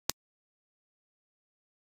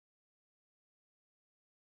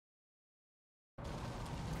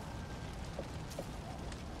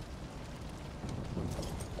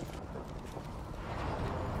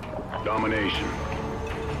Domination.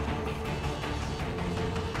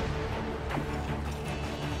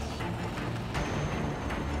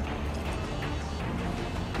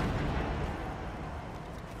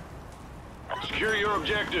 Secure your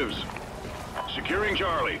objectives. Securing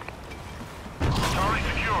Charlie. Charlie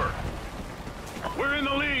secure. We're in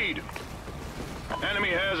the lead. Enemy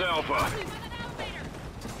has Alpha.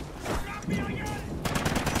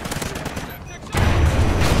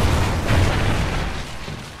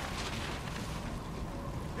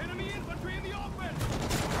 Enemy infantry in the open!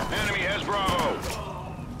 Enemy has Bravo.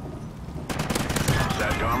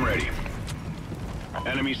 SATCOM ready.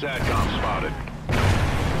 Enemy SATCOM spotted.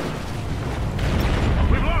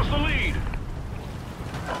 We've lost the lead.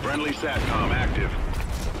 Friendly SATCOM active.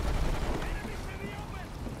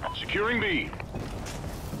 Securing B.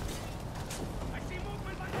 I see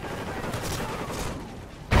movement by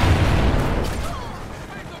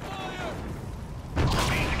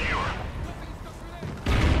B secure.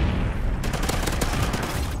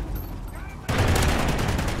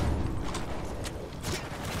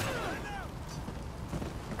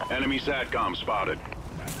 Enemy SATCOM spotted.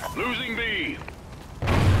 Losing B.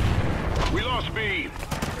 We lost B.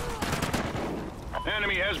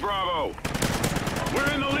 Enemy has Bravo.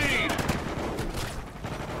 We're in the lead.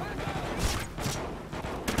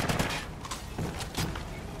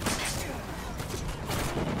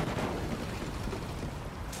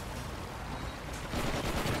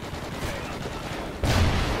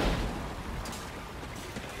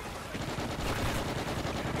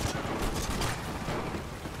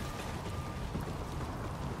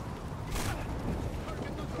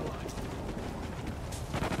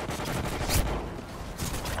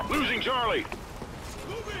 Losing Charlie.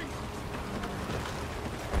 moving!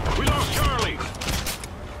 We lost Charlie.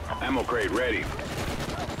 Ammo crate ready.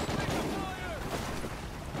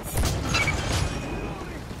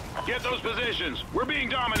 Get those positions. We're being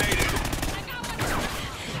dominated.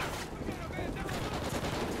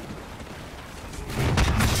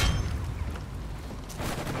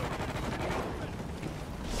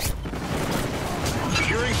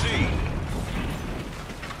 Securing C.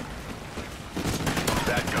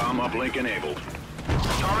 SATCOM uplink enabled.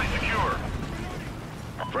 Charlie secure.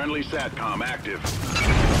 Friendly SATCOM active.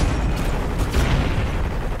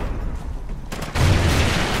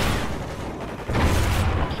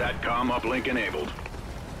 SATCOM uplink enabled.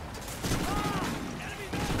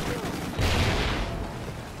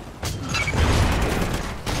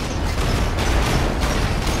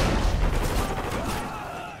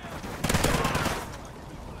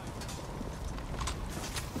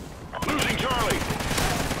 Losing Charlie.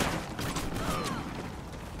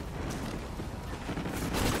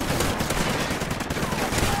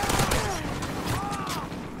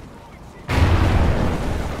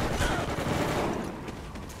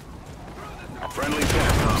 Friendly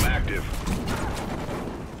SATCOM active.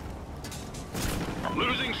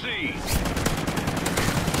 Losing C.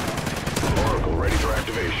 Oracle ready for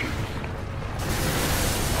activation.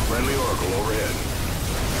 Friendly Oracle overhead.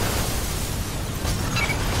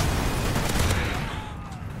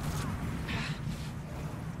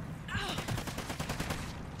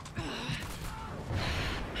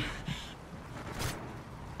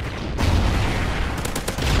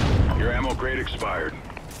 Your ammo crate expired.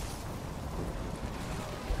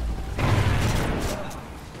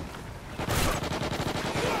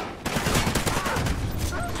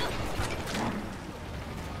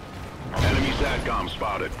 Enemy SATCOM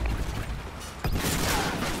spotted.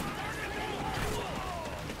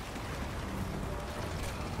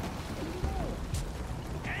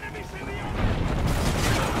 Enemies in the open!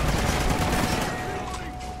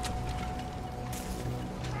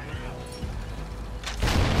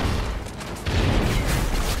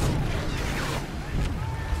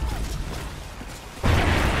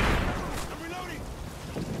 I'm reloading!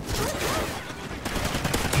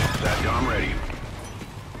 SATCOM ready.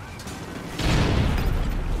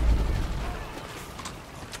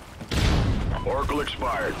 Oracle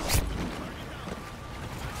expired.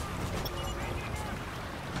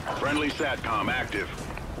 Friendly SATCOM active.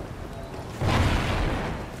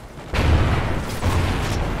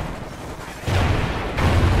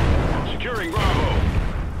 Securing Bravo.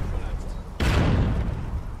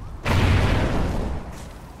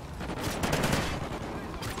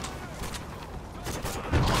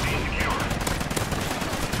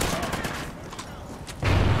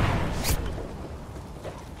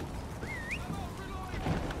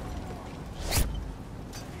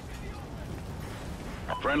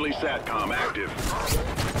 Friendly SATCOM active.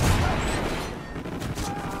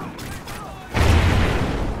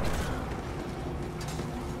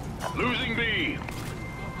 Losing B.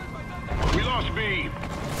 lost B.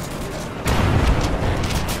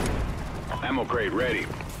 Ammo crate ready.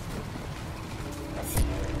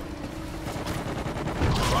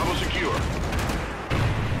 Bravo secure.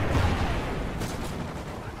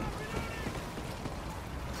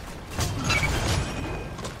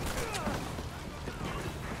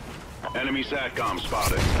 Enemy SATCOM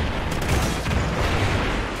spotted.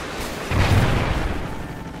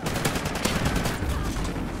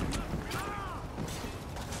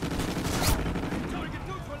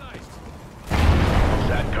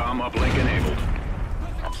 SATCOM uplink enabled.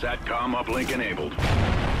 SATCOM uplink enabled.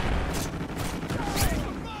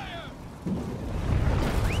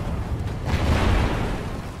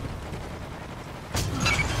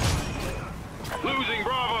 Losing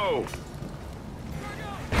Bravo!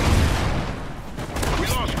 We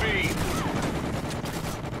lost B.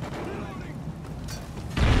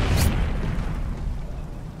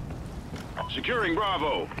 Securing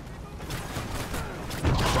Bravo.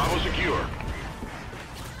 Bravo secure.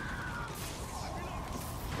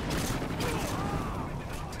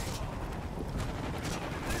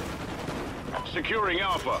 Securing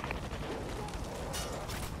Alpha.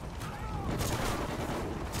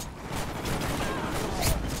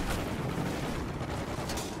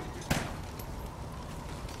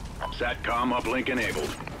 SATCOM uplink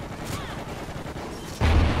enabled.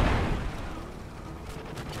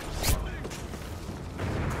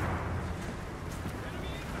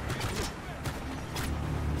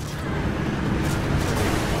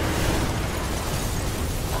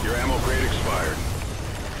 Your ammo crate expired.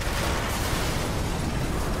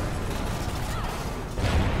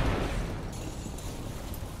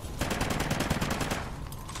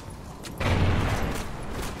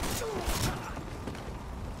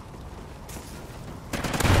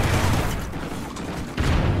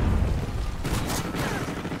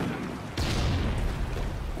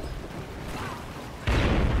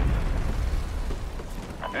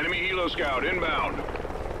 Enemy helo scout inbound.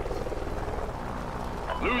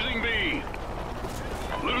 Losing B.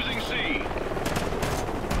 Losing C.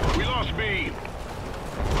 We lost B.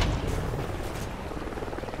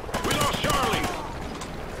 We lost Charlie.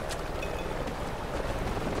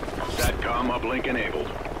 SATCOM uplink enabled.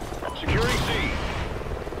 Securing C.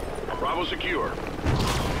 Bravo secure.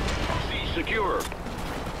 C secure.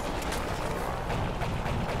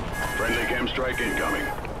 Friendly chem strike incoming.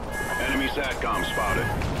 Enemy SATCOM spotted.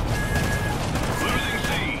 Losing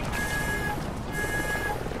C.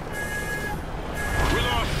 We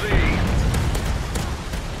lost C.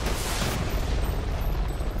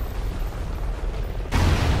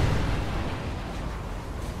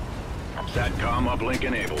 SATCOM uplink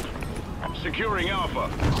enabled. Securing Alpha.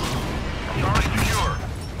 Charlie secure.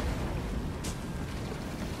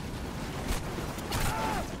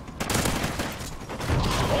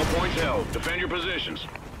 All points held. Defend your positions.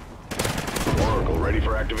 Oracle ready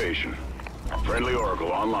for activation. Friendly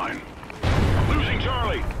Oracle online. Losing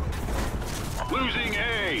Charlie. Losing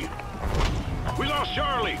A. We lost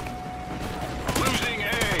Charlie. Losing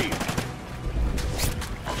A.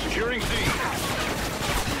 Securing C.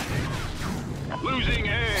 Losing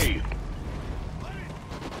A.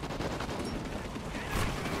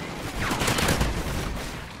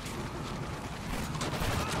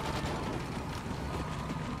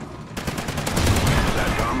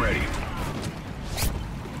 SATCOM ready.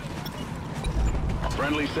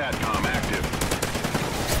 Friendly SATCOM active.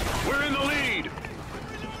 We're in the lead!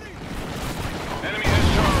 Enemy has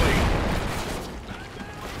Charlie.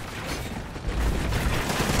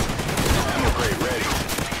 Ammo crate ready.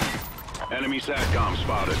 Enemy SATCOM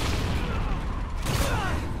spotted.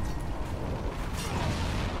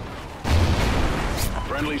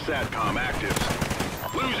 Friendly SATCOM active.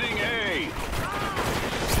 Losing A.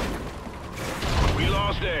 We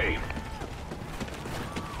lost A.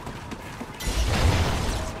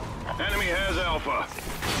 Enemy has Alpha.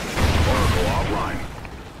 Oracle offline.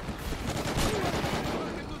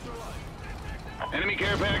 Enemy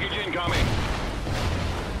care package incoming.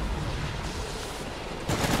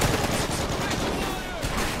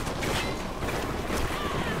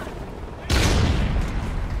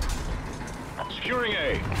 Securing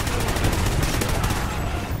A.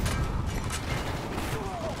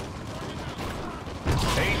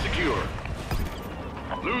 A secure.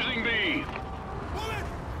 Losing B.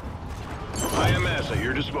 IMS at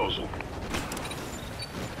your disposal.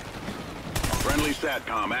 Friendly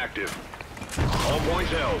SATCOM active. All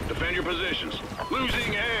points held. Defend your positions.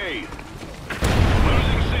 Losing A.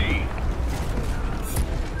 Losing C.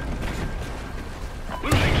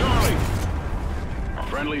 Losing Charlie.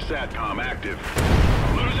 Friendly SATCOM active.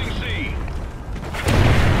 Losing C.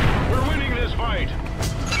 We're winning this fight.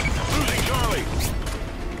 Losing Charlie. Charlie.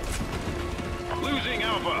 Losing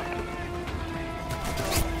Alpha.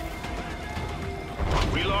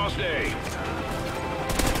 We lost A.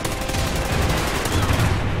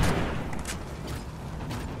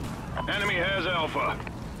 Enemy has Alpha.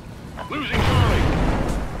 Losing Charlie.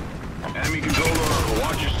 Enemy control Oracle.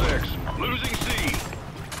 Watch your 6. Losing C.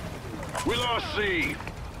 We lost C.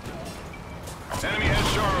 Enemy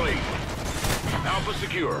has Charlie. Alpha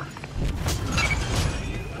secure.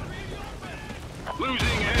 Losing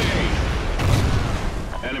A.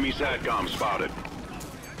 Enemy SATCOM spotted.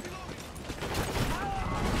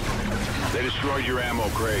 They destroyed your ammo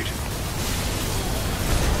crate.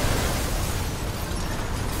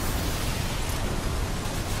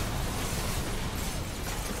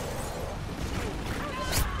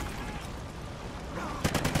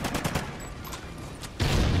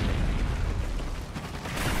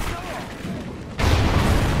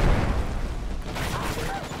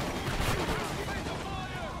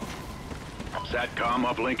 SATCOM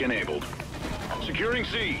uplink enabled. Securing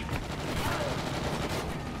C.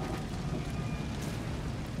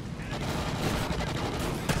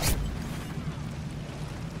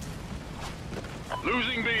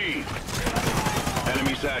 Losing B.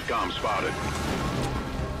 Enemy SATCOM spotted.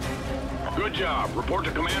 Good job. Report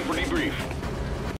to command for debrief.